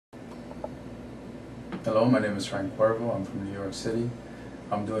Hello, my name is Cuervo. I'm from New York City.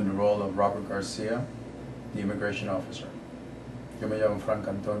 I'm doing the role of Robert Garcia, the immigration officer. Yo me llamo Frank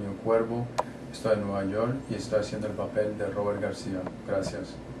Antonio Cuervo, estoy en Nueva York y estoy haciendo el papel de Robert Garcia.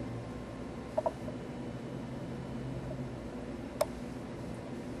 Gracias.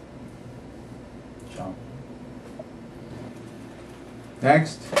 Ciao.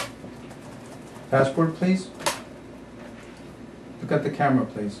 Next. Passport, please. Look at the camera,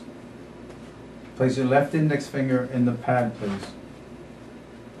 please. Place your left index finger in the pad, please.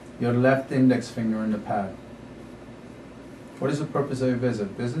 Your left index finger in the pad. What is the purpose of your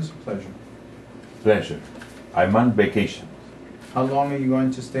visit? Business or pleasure? Pleasure. I'm on vacation. How long are you going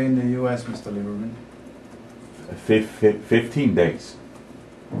to stay in the U.S., Mr. Liberman? 15 days.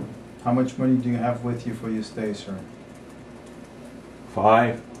 How much money do you have with you for your stay, sir?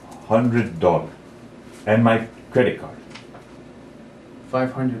 $500. And my credit card.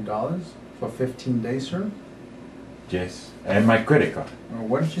 $500 for 15 days, sir? Yes. And my credit card.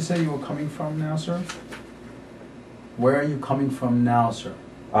 Where did you say you were coming from now, sir? Where are you coming from now, sir?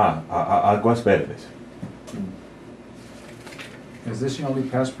 Aguas Verdes. Is this your only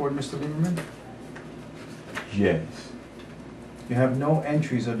passport, Mr. Liberman? Yes. You have no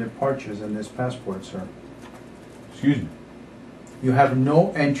entries or departures in this passport, sir. Excuse me. You have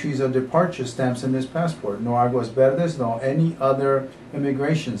no entries or departure stamps in this passport. No Aguas Verdes, no any other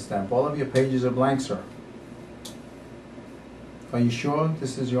immigration stamp. All of your pages are blank, sir. Are you sure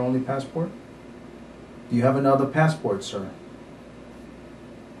this is your only passport? Do you have another passport, sir?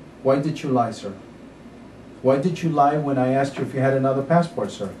 Why did you lie, sir? Why did you lie when I asked you if you had another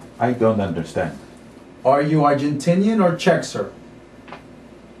passport, sir? I don't understand. Are you Argentinian or Czech, sir?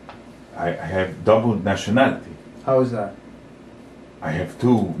 I have double nationality. How is that? I have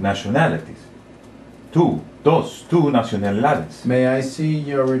two nationalities. Two nacionalidades. May I see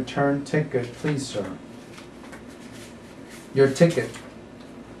your return ticket, please, sir? Your ticket.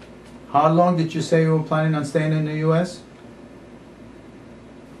 How long did you say you were planning on staying in the U.S.?